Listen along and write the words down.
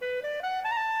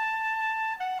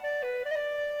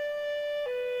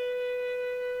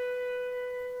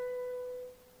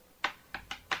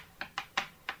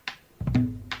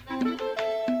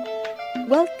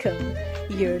Welcome.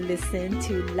 You're listening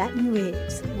to Latin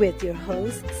Waves with your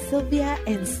hosts, Sylvia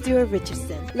and Stuart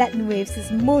Richardson. Latin Waves is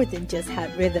more than just hot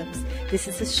rhythms. This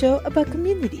is a show about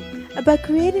community, about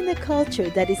creating a culture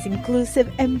that is inclusive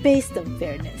and based on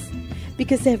fairness.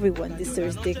 Because everyone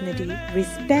deserves dignity,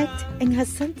 respect, and has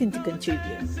something to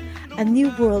contribute. A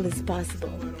new world is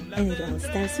possible, and it all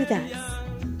starts with us.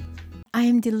 I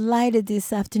am delighted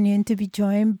this afternoon to be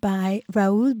joined by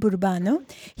Raul Burbano.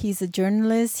 He's a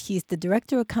journalist, he's the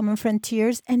director of Common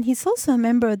Frontiers, and he's also a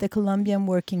member of the Colombian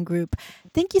Working Group.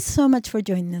 Thank you so much for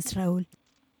joining us, Raul.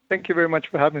 Thank you very much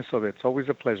for having me, Sylvia. It's always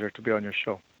a pleasure to be on your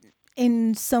show.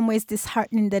 In some ways,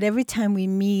 disheartening that every time we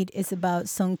meet is about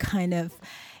some kind of,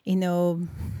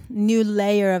 new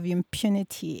layer of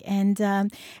impunity. And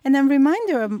I'm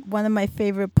reminded of one of my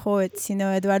favorite poets,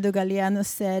 Eduardo Galeano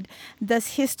said, does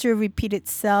history repeat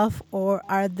itself, or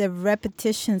are the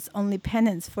repetitions only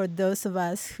penance for those of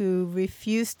us who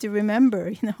refuse to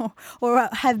remember, or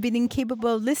have been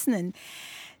incapable of listening?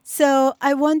 So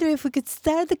I wonder if we could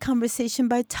start the conversation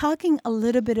by talking a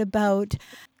little bit about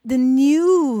the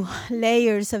new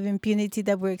layers of impunity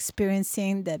that we're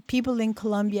experiencing, that people in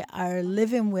Colombia are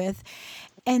living with,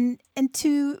 and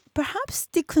to perhaps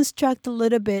deconstruct a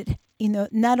little bit,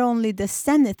 not only the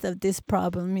zenith of this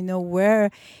problem, where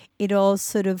it all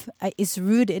sort of is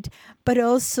rooted, but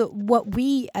also what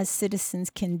we as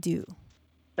citizens can do.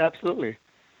 Absolutely.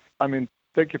 I mean,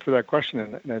 thank you for that question.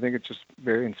 And I think it's just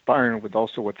very inspiring with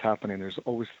also what's happening. There's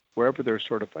always, wherever there's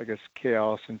sort of,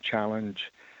 chaos and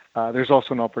challenge, there's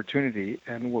also an opportunity.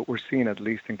 And what we're seeing, at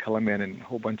least in Colombia and a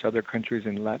whole bunch of other countries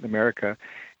in Latin America,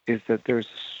 is that there's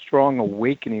a strong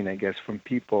awakening, from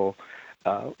people,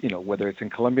 whether it's in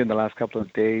Colombia in the last couple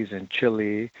of days, in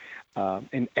Chile,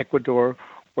 in Ecuador,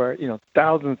 where,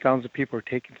 thousands and thousands of people are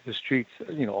taken to the streets,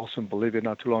 also in Bolivia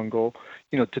not too long ago,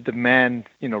 to demand,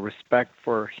 respect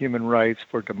for human rights,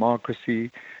 for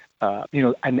democracy,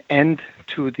 an end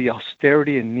to the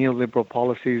austerity and neoliberal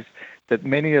policies that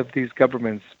many of these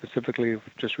governments, specifically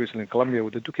just recently in Colombia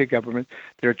with the Duque government,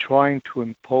 they're trying to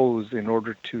impose in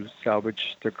order to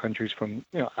salvage their countries from,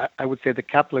 I would say the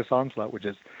capitalist onslaught, which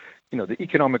is, the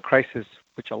economic crisis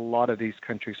which a lot of these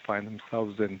countries find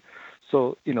themselves in.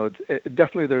 So,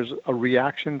 definitely there's a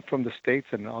reaction from the states,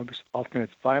 and often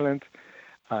it's violent,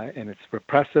 and it's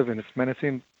repressive and it's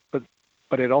menacing,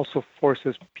 but it also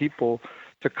forces people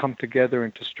to come together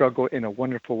and to struggle in a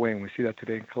wonderful way. And we see that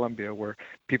today in Colombia, where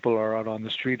people are out on the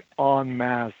street en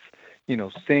masse,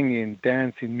 singing,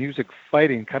 dancing, music,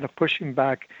 fighting, kind of pushing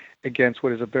back against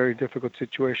what is a very difficult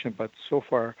situation, but so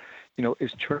far,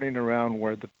 is turning around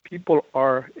where the people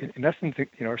are, in essence,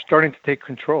 are starting to take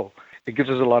control. It gives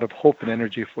us a lot of hope and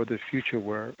energy for the future,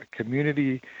 where a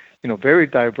community, very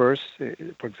diverse,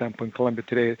 for example, in Colombia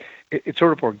today, it's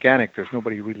sort of organic. There's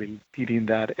nobody really leading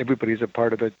that. Everybody's a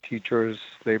part of it. Teachers,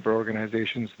 labor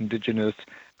organizations, indigenous,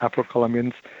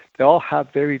 Afro-Colombians, they all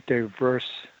have very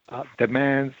diverse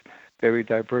demands, very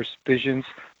diverse visions,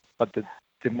 but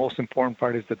the most important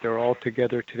part is that they're all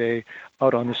together today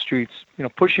out on the streets,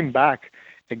 pushing back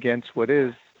against what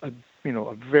is a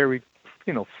very,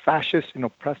 fascist and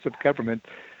oppressive government.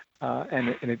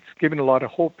 And it's given a lot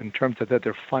of hope in terms of that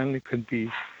there finally could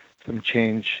be some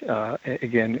change,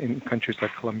 again, in countries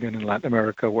like Colombia and Latin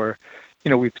America, where,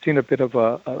 we've seen a bit of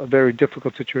a very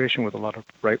difficult situation with a lot of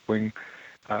right-wing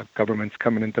governments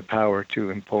coming into power to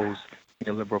impose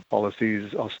neoliberal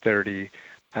policies, austerity,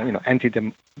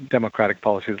 anti-democratic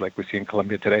policies like we see in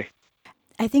Colombia today.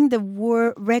 I think the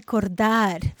word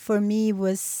recordar for me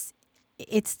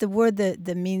it's the word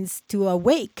that means to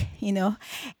awake,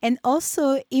 and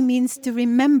also it means to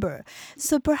remember.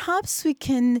 So perhaps we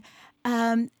can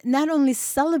not only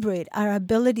celebrate our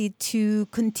ability to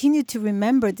continue to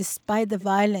remember despite the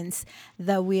violence,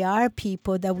 that we are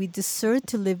people, that we deserve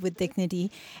to live with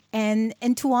dignity, and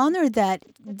to honor that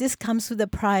this comes with a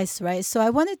price, right? So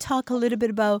I want to talk a little bit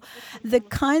about the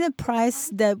kind of price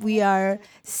that we are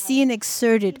seeing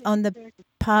exerted on the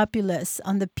populace,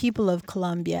 on the people of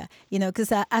Colombia,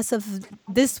 because as of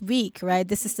this week, right,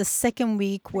 this is the second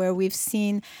week where we've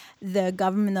seen the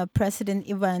government of President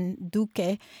Ivan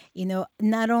Duque,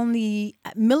 not only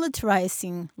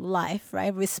militarizing life,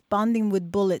 right, responding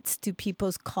with bullets to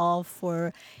people's call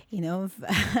for,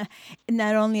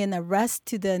 not only an arrest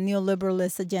to the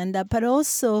neoliberalist agenda, but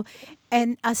also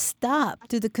a stop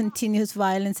to the continuous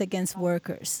violence against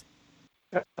workers.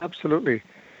 Absolutely.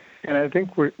 And I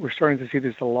think we're starting to see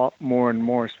this a lot more and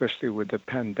more, especially with the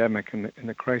pandemic and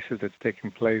the crisis that's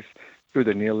taking place through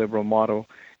the neoliberal model,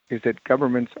 is that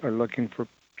governments are looking for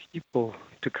people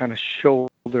to kind of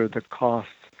shoulder the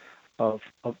costs of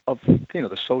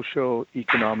the social,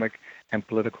 economic, and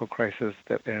political crisis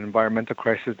and environmental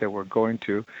crisis that we're going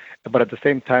to, but at the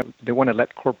same time they want to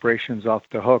let corporations off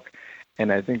the hook,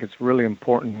 and I think it's really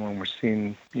important when we're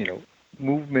seeing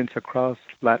movements across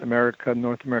Latin America,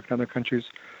 North America, and other countries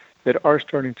that are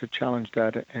starting to challenge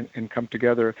that and come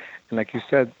together. And like you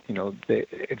said,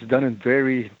 it's done in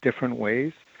very different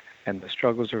ways, and the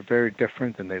struggles are very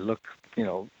different, and they look,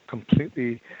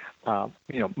 completely,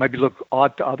 maybe look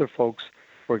odd to other folks.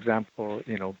 For example,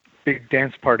 big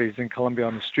dance parties in Colombia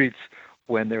on the streets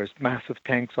when there's massive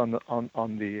tanks on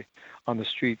the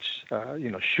streets,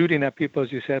 shooting at people,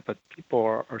 as you said, but people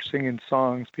are singing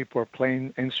songs, people are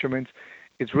playing instruments.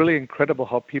 It's really incredible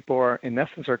how people are, in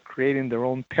essence, are creating their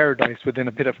own paradise within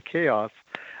a bit of chaos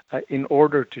in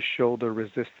order to show their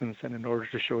resistance and in order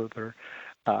to show their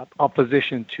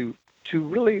opposition to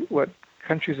really what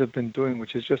countries have been doing,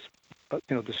 which is just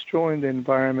destroying the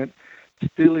environment,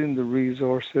 stealing the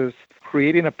resources,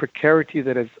 creating a precarity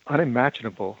that is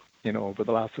unimaginable. Over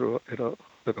the last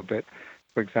little bit.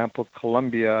 For example,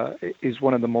 Colombia is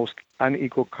one of the most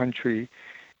unequal country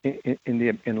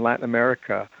in Latin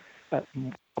America.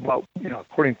 About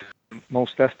according to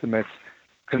most estimates,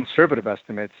 conservative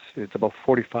estimates, it's about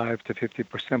 45 to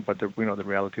 50%, but the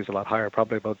reality is a lot higher.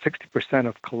 Probably about 60%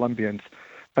 of Colombians,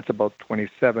 that's about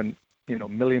 27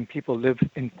 million people, live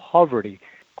in poverty.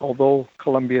 Although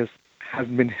Colombia has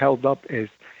been held up as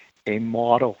a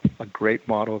model, a great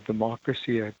model of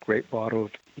democracy, a great model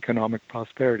of economic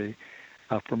prosperity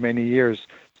for many years.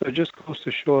 So it just goes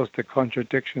to show us the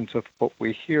contradictions of what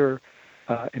we hear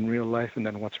in real life and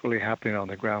then what's really happening on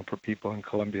the ground for people in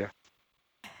Colombia.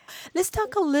 Let's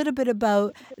talk a little bit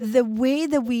about the way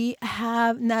that we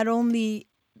have not only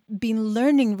been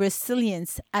learning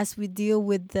resilience as we deal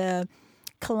with the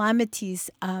calamities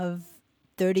of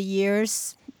 30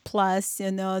 years plus,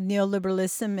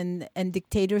 neoliberalism and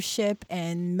dictatorship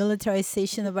and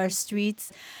militarization of our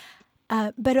streets,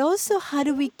 but also how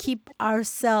do we keep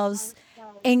ourselves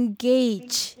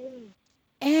engaged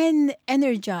and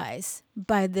energized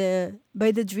by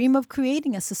the dream of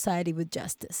creating a society with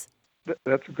justice?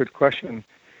 That's a good question.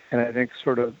 And I think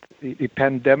sort of the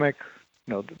pandemic,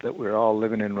 that we're all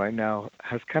living in right now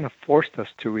has kind of forced us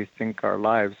to rethink our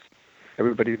lives.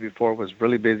 Everybody before was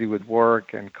really busy with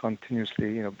work and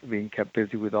continuously, being kept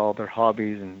busy with all their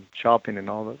hobbies and shopping and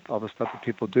all the stuff that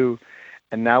people do.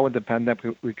 And now with the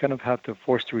pandemic, we kind of have to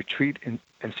force to retreat and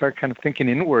start kind of thinking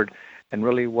inward and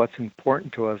really what's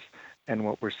important to us. And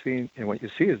what we're seeing and what you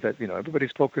see is that,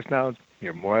 everybody's focused now.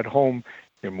 You're more at home.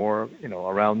 You're more,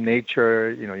 around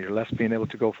nature. You're less being able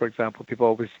to go, for example, people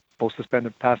always supposed to spend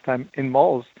their pastime in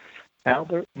malls. Now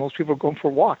most people are going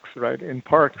for walks, right, in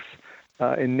parks,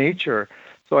 in nature.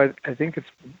 So I think it's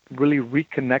really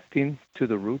reconnecting to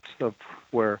the roots of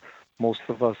where most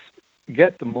of us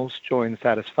get the most joy and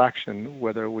satisfaction,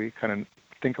 whether we kind of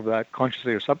think of that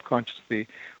consciously or subconsciously,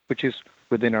 which is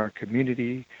within our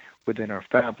community, within our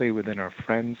family, within our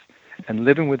friends, and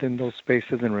living within those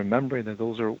spaces and remembering that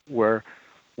those are where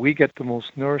we get the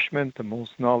most nourishment, the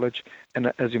most knowledge,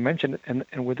 and as you mentioned,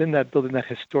 and within that, building that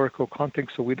historical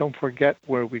context so we don't forget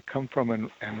where we come from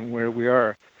and where we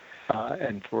are.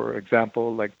 And for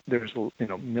example, like there's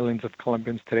millions of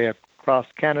Colombians today across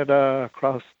Canada,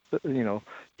 across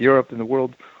Europe and the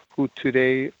world who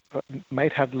today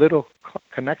might have little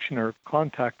connection or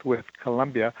contact with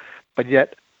Colombia, but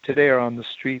yet today are on the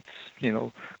streets,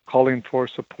 calling for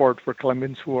support for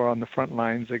Colombians who are on the front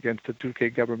lines against the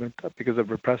Duque government because of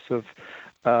repressive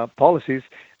policies,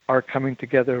 are coming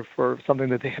together for something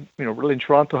that they have, really in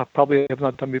Toronto probably have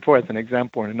not done before, as an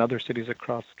example, or in other cities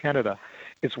across Canada.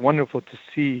 It's wonderful to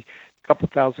see a couple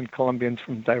thousand Colombians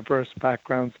from diverse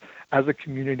backgrounds as a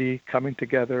community coming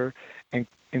together and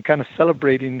kind of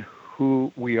celebrating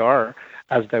who we are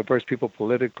as diverse people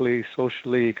politically,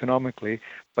 socially, economically,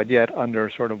 but yet under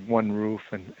sort of one roof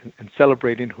and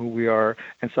celebrating who we are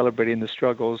and celebrating the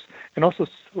struggles and also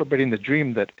celebrating the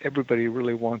dream that everybody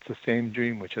really wants, the same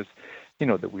dream, which is,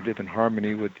 that we live in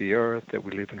harmony with the earth, that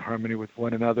we live in harmony with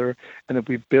one another, and that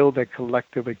we build a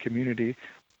collective, a community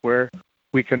where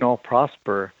we can all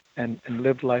prosper and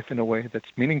live life in a way that's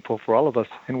meaningful for all of us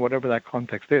in whatever that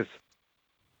context is.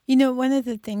 One of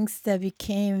the things that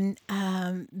became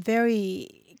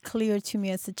very clear to me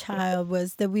as a child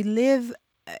was that we live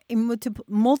in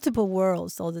multiple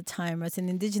worlds all the time. As an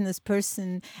indigenous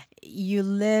person, you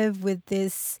live with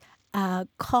this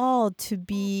called to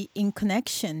be in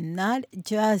connection, not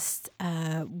just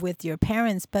with your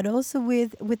parents, but also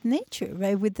with nature,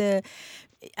 right? With the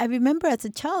I remember as a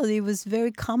child, it was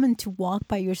very common to walk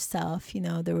by yourself. You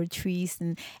know, there were trees,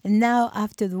 and now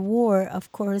after the war,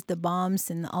 of course, the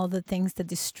bombs and all the things that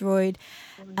destroyed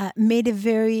made it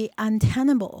very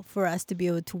untenable for us to be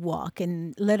able to walk,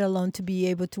 and let alone to be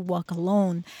able to walk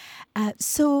alone.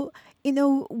 So,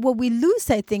 what we lose,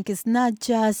 I think, is not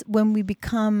just when we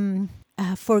become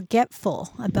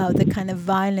forgetful about the kind of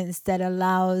violence that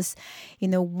allows,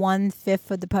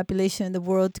 1/5 of the population of the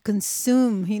world to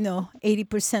consume,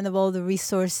 80% of all the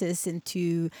resources, and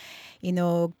to,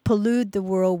 pollute the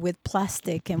world with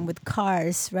plastic and with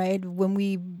cars, right? When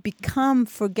we become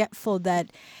forgetful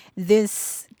that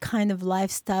this kind of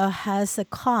lifestyle has a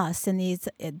cost, and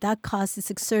that cost is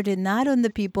exerted not on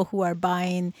the people who are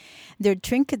buying their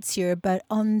trinkets here, but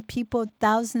on people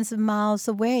thousands of miles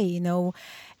away,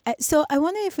 So I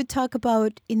wonder if we talk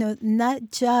about,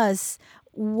 not just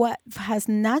what has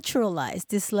naturalized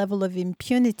this level of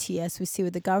impunity as we see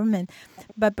with the government,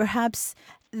 but perhaps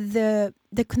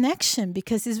the connection,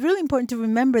 because it's really important to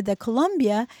remember that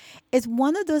Colombia is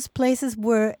one of those places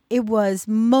where it was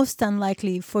most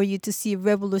unlikely for you to see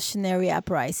revolutionary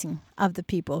uprising of the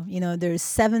people. There's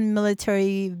 7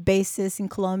 military bases in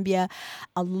Colombia,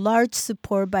 a large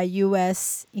support by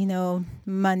U.S.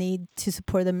 Money to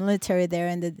support the military there,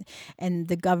 and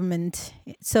the government.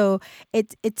 So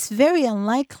it's very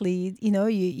unlikely.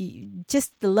 You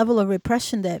just the level of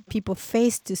repression that people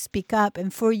face to speak up,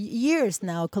 and for years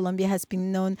now, Colombia has been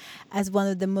known as one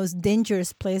of the most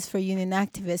dangerous places for union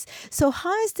activists. So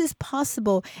how is this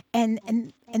possible, and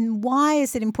why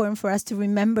is it important for us to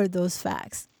remember those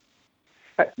facts?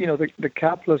 The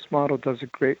capitalist model does a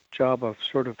great job of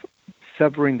sort of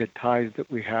severing the ties that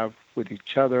we have with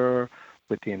each other,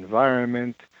 with the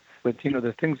environment, with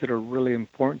the things that are really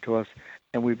important to us,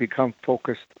 and we become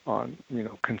focused on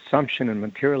consumption and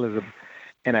materialism.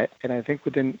 And I think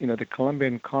within the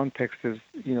Colombian context is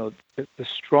the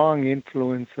strong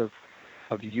influence of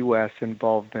U.S.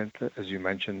 involvement, as you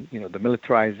mentioned, the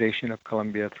militarization of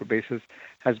Colombia through bases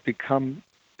has become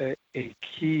a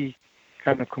key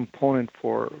kind of component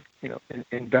for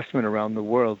investment around the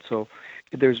world. So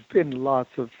there's been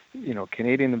lots of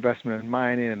Canadian investment in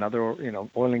mining and other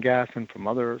oil and gas, and from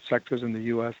other sectors in the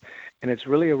U.S. And it's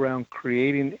really around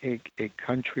creating a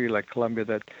country like Colombia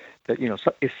that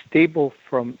is stable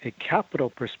from a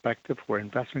capital perspective, where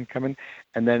investment come in,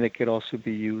 and then it could also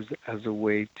be used as a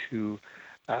way to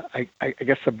I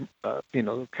guess,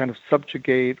 kind of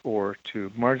subjugate or to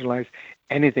marginalize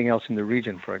anything else in the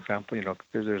region. For example,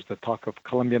 there's the talk of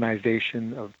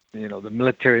Colombianization of, the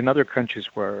military in other countries,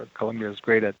 where Colombia is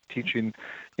great at teaching,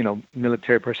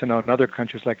 military personnel in other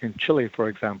countries, like in Chile, for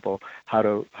example, how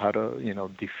to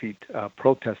defeat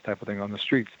protest type of thing on the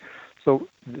streets. So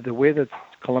the way that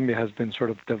Colombia has been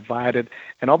sort of divided,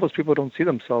 and all those people don't see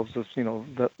themselves as,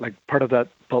 like part of that,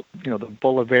 the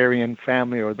Bolivarian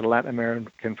family or the Latin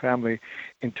American family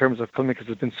in terms of Colombia, because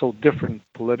it's been so different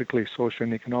politically, socially,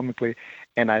 and economically.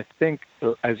 And I think,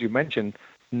 as you mentioned,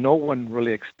 no one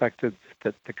really expected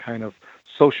that the kind of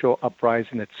social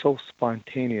uprising that's so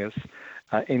spontaneous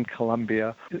in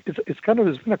Colombia. It's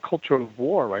been a culture of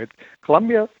war, right?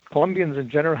 Colombians in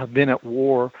general have been at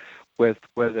war with,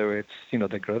 whether it's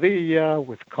the guerrilla,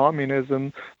 with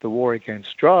communism, the war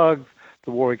against drugs,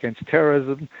 the war against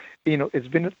terrorism. It's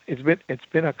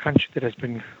been a country that has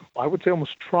been, I would say,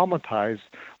 almost traumatized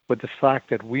with the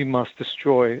fact that we must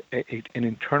destroy an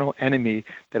internal enemy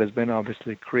that has been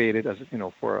obviously created as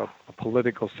for a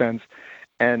political sense.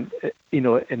 And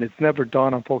and it's never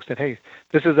dawned on folks that, hey,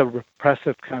 this is a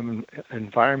repressive kind of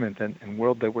environment and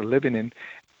world that we're living in.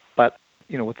 But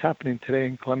what's happening today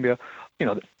in Colombia,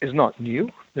 is not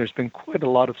new. There's been quite a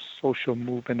lot of social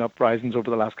movement uprisings over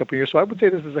the last couple of years. So I would say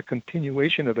this is a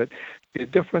continuation of it. The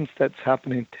difference that's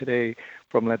happening today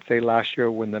from, let's say, last year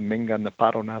when the Minga and the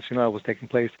Paro Nacional was taking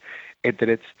place, is that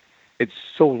it's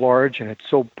so large and it's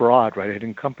so broad, right? It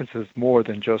encompasses more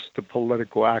than just the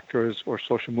political actors or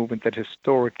social movement that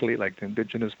historically, like the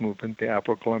indigenous movement, the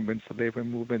Afro-Colombians, the labor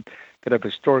movement, that have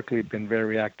historically been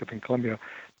very active in Colombia.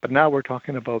 But now we're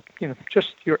talking about,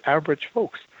 just your average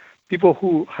folks, people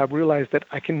who have realized that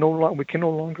we can no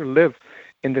longer live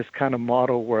in this kind of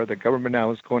model where the government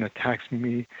now is going to tax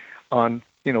me on,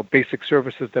 basic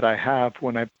services that I have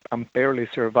when I'm barely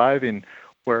surviving,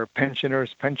 where pension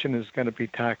is going to be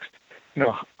taxed.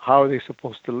 How are they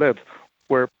supposed to live?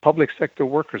 Where public sector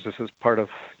workers, this is part of,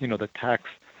 the tax,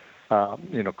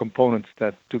 components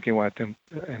that Duque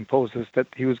imposes, that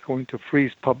he was going to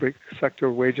freeze public sector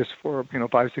wages for,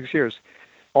 5-6 years.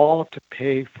 all to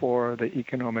pay for the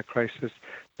economic crisis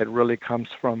that really comes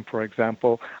from, for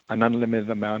example, an unlimited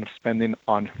amount of spending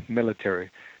on military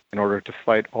in order to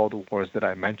fight all the wars that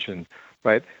I mentioned,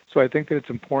 right? So I think that it's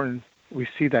important we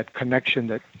see that connection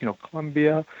that,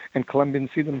 Colombia and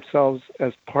Colombians see themselves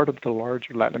as part of the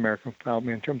larger Latin American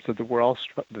family in terms of that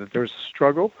that there's a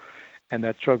struggle, and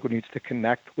that struggle needs to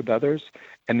connect with others.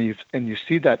 And you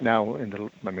see that now in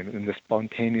the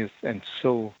spontaneous and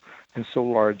so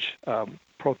large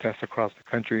protests across the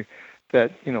country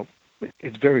that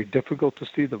it's very difficult to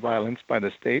see the violence by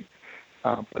the state,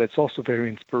 but it's also very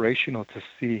inspirational to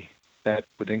see that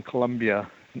within Colombia,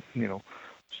 you know,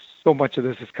 so much of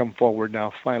this has come forward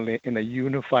now finally in a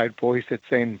unified voice that's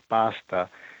saying basta,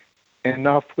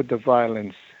 enough with the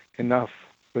violence, enough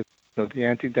with the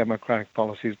anti-democratic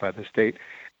policies by the state.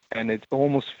 And it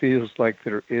almost feels like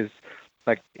there is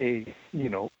like an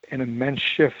immense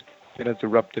shift that has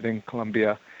erupted in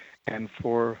Colombia. And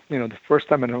for the first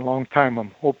time in a long time,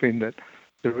 I'm hoping that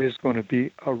there is going to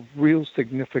be a real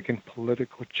significant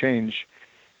political change,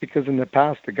 because in the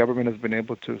past the government has been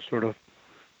able to sort of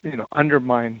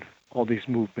undermine all these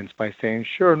movements by saying,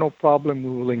 sure, no problem, we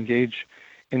will engage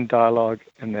in dialogue,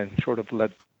 and then sort of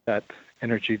let that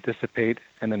energy dissipate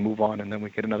and then move on, and then we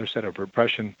get another set of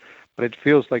repression. But it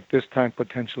feels like this time,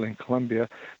 potentially in Colombia,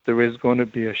 there is going to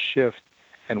be a shift,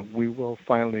 and we will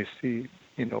finally see,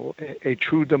 a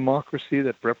true democracy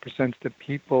that represents the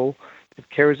people, that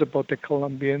cares about the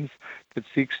Colombians, that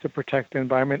seeks to protect the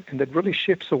environment, and that really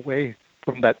shifts away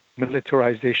from that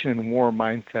militarization and war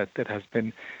mindset that has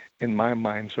been, in my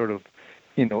mind, sort of,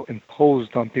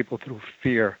 imposed on people through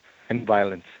fear and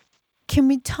violence. Can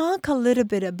we talk a little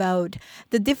bit about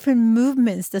the different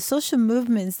movements, the social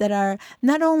movements that are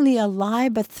not only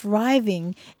alive but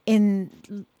thriving in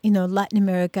Latin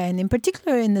America, and in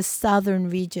particular in the southern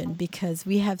region, because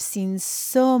we have seen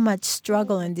so much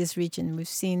struggle in this region. We've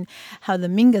seen how the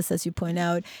Mingas, as you point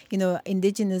out,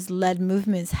 indigenous-led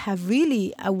movements have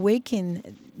really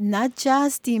awakened not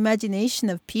just the imagination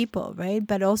of people, right,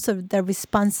 but also the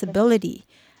responsibility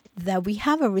that we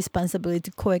have a responsibility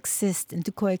to coexist and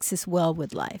to coexist well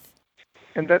with life.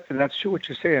 And that's true what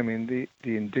you say. I mean,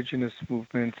 the indigenous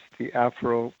movements, the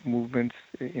Afro movements,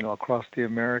 across the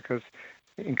Americas,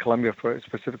 in Colombia, for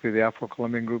specifically the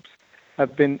Afro-Colombian groups,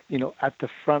 have been, at the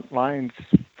front lines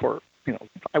for,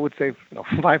 I would say,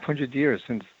 500 years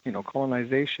since,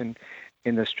 colonization,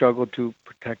 in the struggle to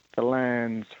protect the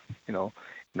lands, in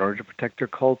order to protect their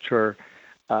culture.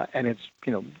 And it's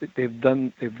they've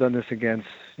done this against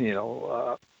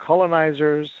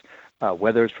colonizers,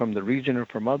 whether it's from the region or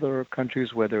from other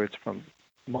countries, whether it's from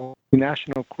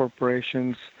multinational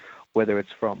corporations, whether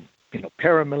it's from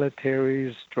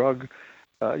paramilitaries, drug,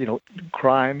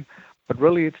 crime. But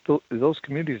really, it's those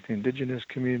communities, the indigenous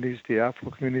communities, the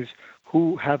Afro communities,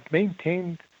 who have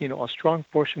maintained a strong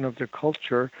portion of their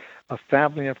culture, a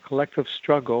family of collective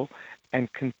struggle,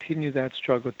 and continue that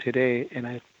struggle today. And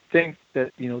I think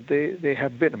that they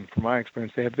have been, from my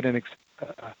experience, they have been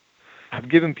have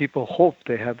given people hope.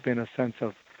 They have been a sense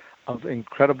of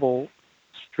incredible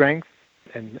strength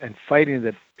and fighting,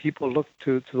 that people look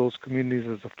to those communities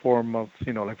as a form of,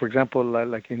 like, for example,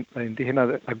 like in La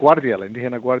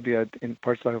Indigena Guardia in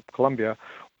parts of Colombia,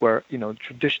 where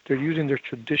they're using their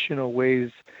traditional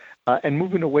ways and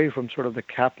moving away from sort of the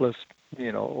capitalist,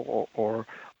 or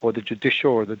the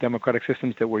judicial or the democratic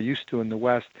systems that we're used to in the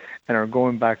West, and are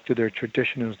going back to their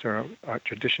traditions,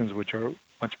 traditions which are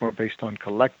much more based on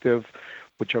collective,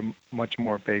 which are much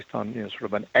more based on sort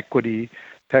of an equity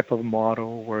type of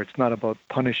model, where it's not about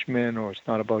punishment or it's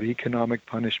not about economic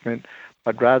punishment,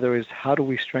 but rather is how do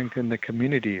we strengthen the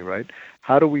community, right?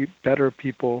 How do we better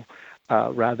people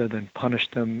rather than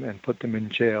punish them and put them in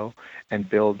jail, and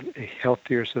build a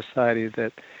healthier society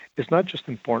that is not just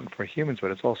important for humans,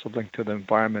 but it's also linked to the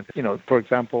environment. For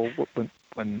example,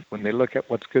 when they look at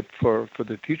what's good for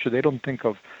the future, they don't think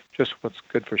of just what's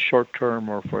good for short term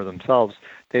or for themselves.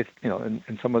 They,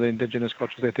 in some of the indigenous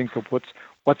cultures, they think of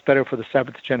what's better for the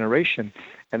seventh generation,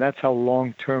 and that's how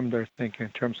long term they're thinking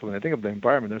in terms of when they think of the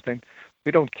environment. They're saying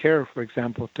we don't care, for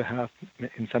example, to have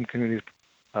in some communities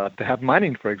to have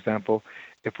mining, for example,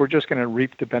 if we're just going to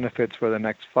reap the benefits for the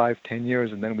next 5-10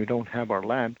 years and then we don't have our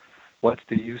land. What's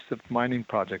the use of mining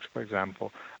projects, for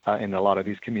example, in a lot of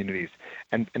these communities?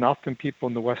 And often people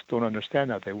in the West don't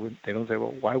understand that. They don't say,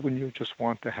 well, why wouldn't you just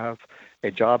want to have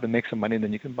a job and make some money, and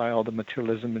then you can buy all the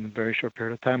materialism in a very short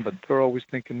period of time? But they're always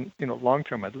thinking, long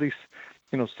term, at least,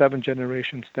 7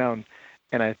 generations down.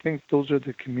 And I think those are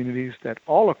the communities that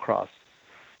all across,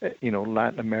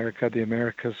 Latin America, the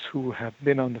Americas, who have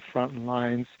been on the front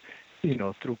lines,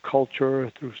 through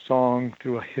culture, through song,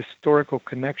 through a historical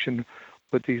connection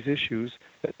with these issues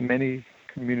that many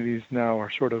communities now are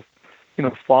sort of,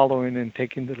 following and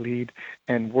taking the lead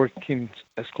and working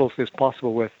as closely as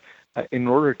possible with in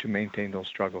order to maintain those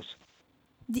struggles.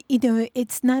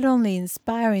 It's not only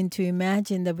inspiring to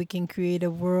imagine that we can create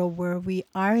a world where we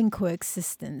are in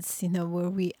coexistence, where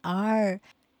we are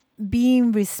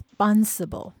being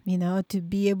responsible, to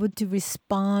be able to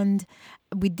respond.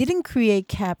 We didn't create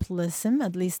capitalism,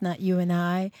 at least not you and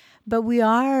I, but we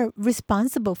are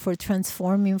responsible for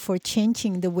transforming, for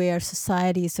changing the way our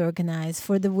society is organized,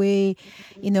 for the way,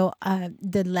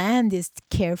 the land is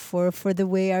cared for the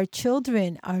way our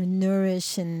children are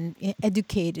nourished and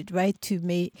educated, right?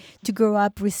 To grow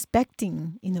up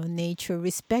respecting, nature,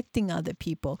 respecting other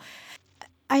people.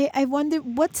 I wonder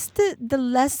what's the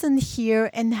lesson here,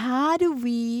 and how do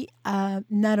we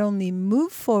not only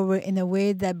move forward in a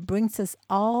way that brings us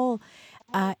all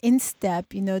in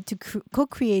step, to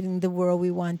co-creating the world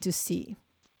we want to see.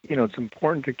 It's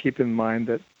important to keep in mind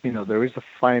that, there is a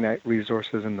finite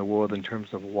resources in the world in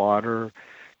terms of water,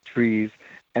 trees,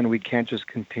 and we can't just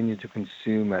continue to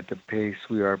consume at the pace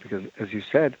we are because, as you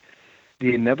said,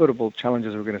 the inevitable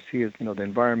challenges we're going to see is, the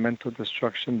environmental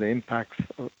destruction, the impacts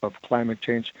of climate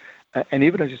change, and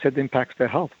even, as you said, the impacts to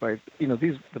health, right?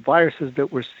 The viruses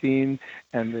that we're seeing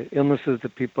and the illnesses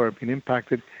that people are being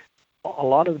impacted, a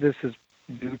lot of this is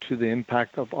due to the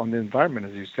impact on the environment,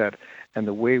 as you said, and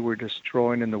the way we're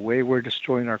destroying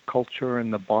our culture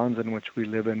and the bonds in which we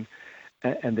live in.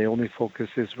 And the only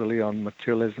focus is really on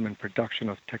materialism and production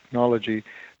of technology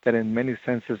that in many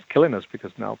senses killing us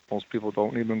because now most people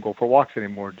don't even go for walks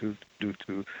anymore due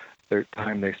to their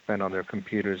time they spend on their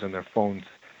computers and their phones.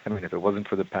 I mean, if it wasn't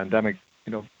for the pandemic,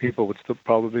 people would still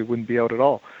probably wouldn't be out at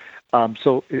all.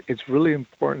 So it's really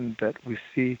important that we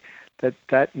see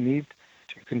that need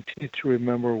to continue to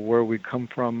remember where we come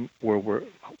from, where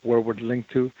we're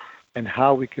linked to, and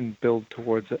how we can build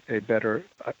towards a better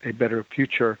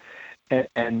future.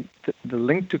 And the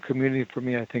link to community for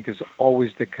me, I think, is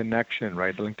always the connection,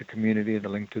 right? The link to community, the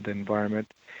link to the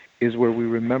environment, is where we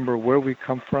remember where we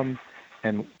come from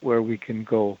and where we can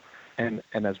go. And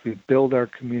as we build our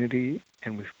community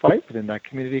and we fight within that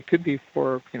community, it could be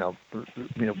for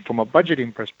from a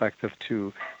budgeting perspective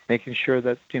to making sure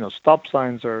that stop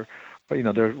signs are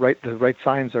the right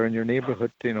signs are in your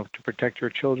neighborhood to protect your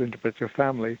children, to protect your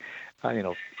family.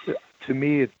 To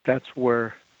me, that's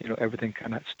where everything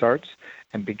kind of starts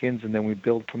and begins, and then we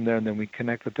build from there, and then we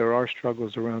connect that there are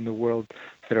struggles around the world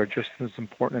that are just as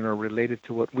important and are related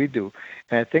to what we do.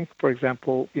 And I think, for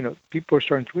example, people are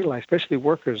starting to realize, especially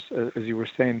workers, as you were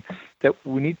saying, that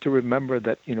we need to remember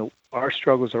that, our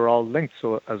struggles are all linked.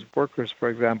 So as workers, for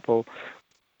example,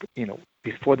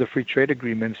 before the free trade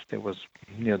agreements, there was,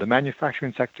 the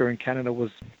manufacturing sector in Canada was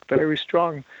very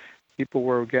strong. People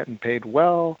were getting paid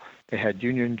well. They had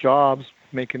union jobs,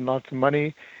 making lots of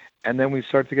money. And then we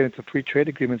started to get into free trade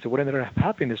agreements. And what ended up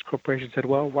happening is corporations said,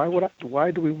 well,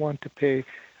 why do we want to pay,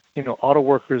 auto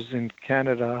workers in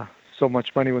Canada so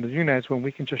much money when they're unionized when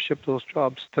we can just ship those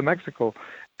jobs to Mexico?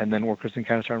 And then workers in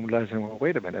Canada started realizing, well,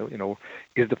 wait a minute,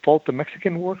 is the fault the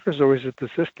Mexican workers or is it the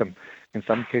system? In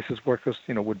some cases, workers,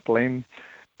 would blame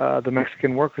the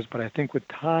Mexican workers. But I think with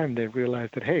time, they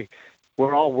realized that, hey,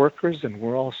 we're all workers and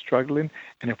we're all struggling.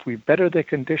 And if we better the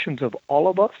conditions of all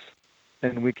of us,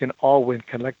 then we can all win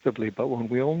collectively. But when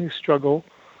we only struggle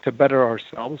to better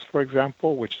ourselves, for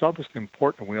example, which is obviously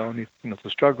important, we all need to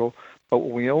struggle, but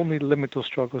when we only limit those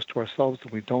struggles to ourselves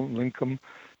and we don't link them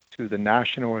to the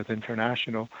national or the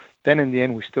international, then in the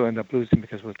end we still end up losing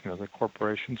because the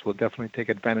corporations will definitely take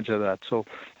advantage of that. So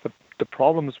the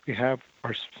problems we have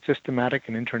are systematic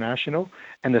and international,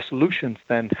 and the solutions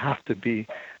then have to be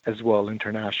as well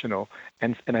international.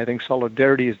 And I think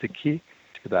solidarity is the key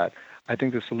to that. I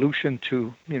think the solution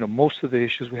to most of the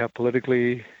issues we have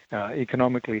politically,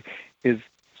 economically, is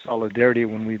solidarity.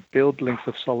 When we build links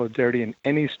of solidarity in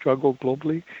any struggle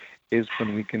globally, is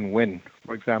when we can win.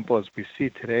 For example, as we see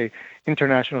today,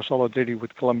 international solidarity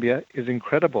with Colombia is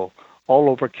incredible. All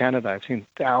over Canada, I've seen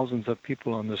thousands of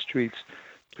people on the streets.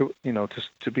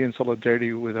 To be in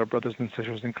solidarity with our brothers and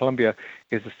sisters in Colombia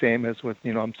is the same as with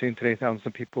I'm seeing today thousands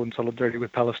of people in solidarity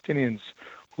with Palestinians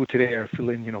who today are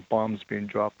feeling bombs being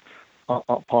dropped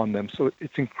upon them. So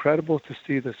it's incredible to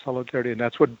see the solidarity, and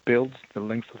that's what builds the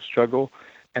links of struggle.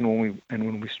 And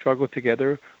when we struggle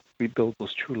together, we build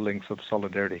those true links of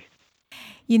solidarity.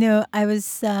 I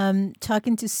was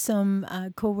talking to some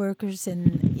coworkers,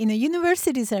 and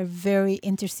universities are very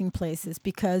interesting places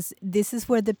because this is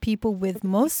where the people with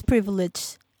most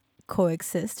privilege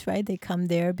coexist, right? They come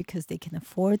there because they can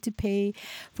afford to pay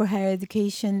for higher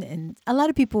education. And a lot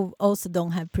of people also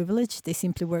don't have privilege. They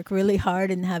simply work really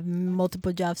hard and have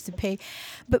multiple jobs to pay.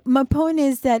 But my point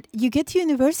is that you get to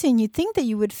university and you think that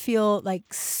you would feel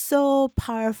like so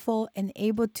powerful and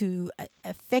able to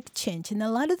affect change. And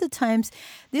a lot of the times,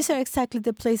 these are exactly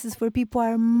the places where people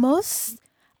are most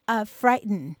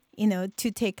frightened,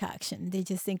 to take action. They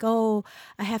just think, oh,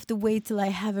 I have to wait till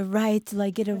I have a right, till I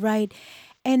get a right.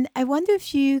 And I wonder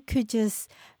if you could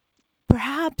just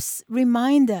perhaps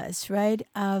remind us, right,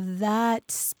 of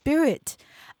that spirit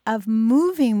of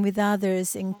moving with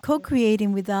others and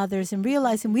co-creating with others and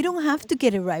realizing we don't have to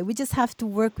get it right. We just have to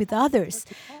work with others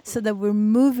so that we're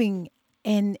moving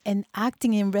and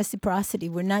acting in reciprocity.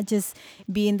 We're not just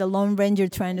being the Lone Ranger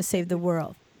trying to save the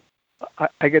world.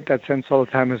 I get that sense all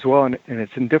the time as well, and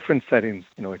it's in different settings.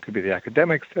 It could be the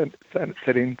academic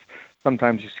settings.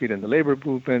 Sometimes you see it in the labor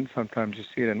movement. Sometimes you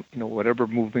see it in, whatever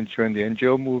movement you're in, the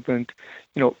NGO movement.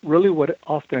 Really what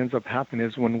often ends up happening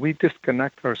is when we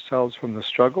disconnect ourselves from the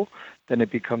struggle, then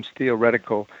it becomes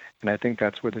theoretical, and I think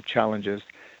that's where the challenge is.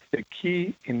 The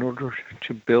key in order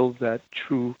to build that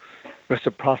true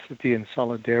reciprocity and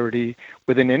solidarity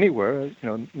within anywhere,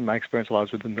 my experience a lot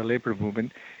is within the labor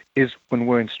movement, is when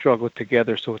we're in struggle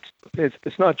together. So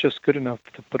it's not just good enough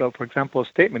to put out, for example, a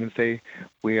statement and say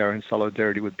we are in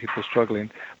solidarity with people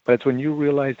struggling, but it's when you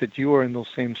realize that you are in those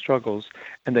same struggles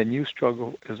and then you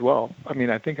struggle as well.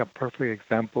 I think a perfect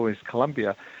example is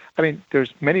Colombia.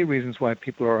 There's many reasons why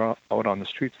people are out on the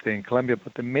streets today in Colombia,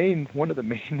 but one of the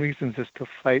main reasons is to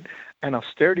fight an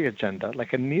austerity agenda,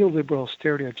 like a neoliberal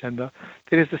austerity agenda.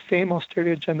 That is the same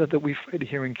austerity agenda that we fight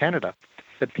here in Canada,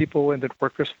 that people and that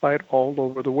workers fight all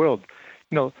over the world.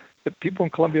 The people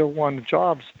in Colombia want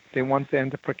jobs. They want to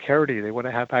end the precarity. They want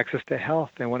to have access to health.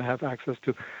 They want to have access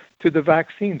to the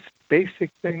vaccines,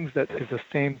 basic things that is the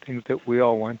same things that we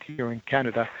all want here in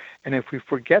Canada. And if we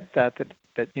forget that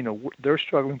they're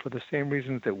struggling for the same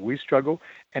reasons that we struggle,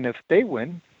 and if they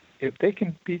win, if they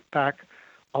can beat back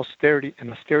austerity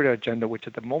agenda, which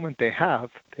at the moment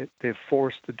they've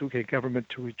forced the Duque government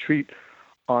to retreat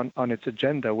on its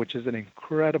agenda, which is an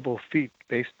incredible feat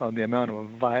based on the amount of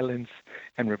violence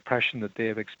and repression that they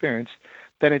have experienced,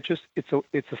 then it's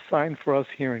a sign for us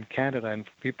here in Canada and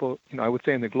for people, I would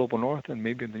say in the global north and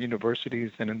maybe in the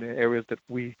universities and in the areas that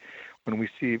when we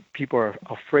see people are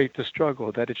afraid to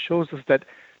struggle, that it shows us that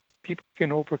people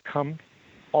can overcome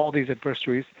all these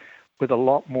adversaries with a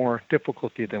lot more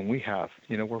difficulty than we have.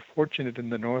 We're fortunate in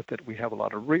the north that we have a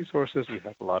lot of resources, we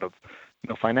have a lot of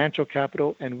financial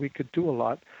capital, and we could do a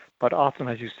lot. But often,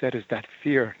 as you said, is that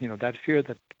fear,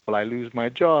 that will I lose my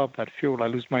job, that fear, will I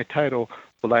lose my title,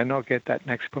 will I not get that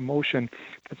next promotion,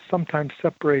 that sometimes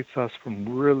separates us from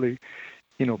really,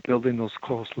 building those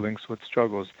close links with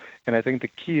struggles. And I think the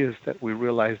key is that we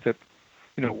realize that,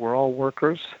 we're all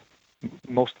workers,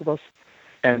 most of us,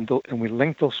 and we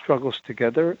link those struggles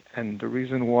together. And the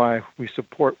reason why we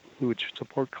support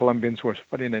Colombians who are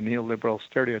fighting a neoliberal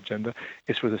austerity agenda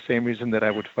is for the same reason that I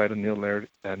would fight a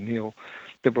neoliberal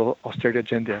austerity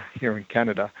agenda here in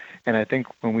Canada. And I think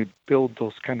when we build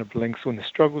those kind of links, when the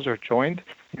struggles are joined,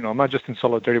 I'm not just in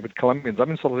solidarity with Colombians, I'm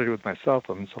in solidarity with myself,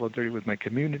 I'm in solidarity with my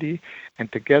community,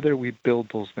 and together we build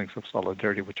those links of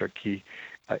solidarity, which are key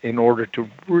in order to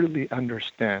really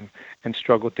understand and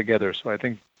struggle together. So I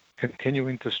think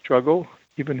continuing to struggle,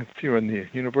 even if you're in the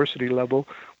university level,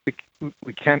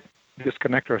 we can't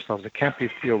disconnect ourselves. It can't be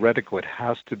theoretical. It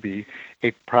has to be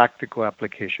a practical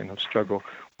application of struggle,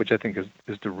 which I think is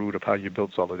the root of how you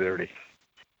build solidarity.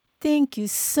 Thank you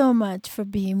so much for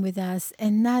being with us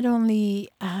and not only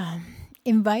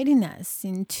inviting us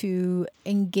into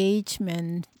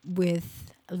engagement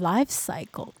with life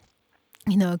cycle,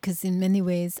 because in many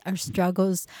ways our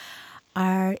struggles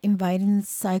are inviting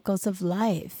cycles of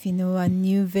life, a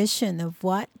new vision of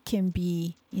what can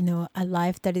be, a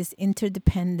life that is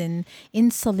interdependent,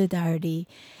 in solidarity,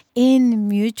 in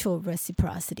mutual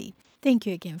reciprocity. Thank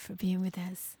you again for being with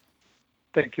us.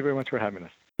 Thank you very much for having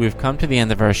us. We've come to the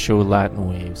end of our show, Latin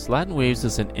Waves. Latin Waves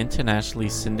is an internationally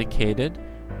syndicated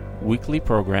weekly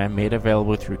program made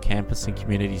available through campus and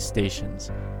community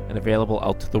stations and available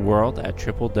out to the world at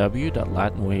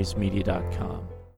www.latinwavesmedia.com.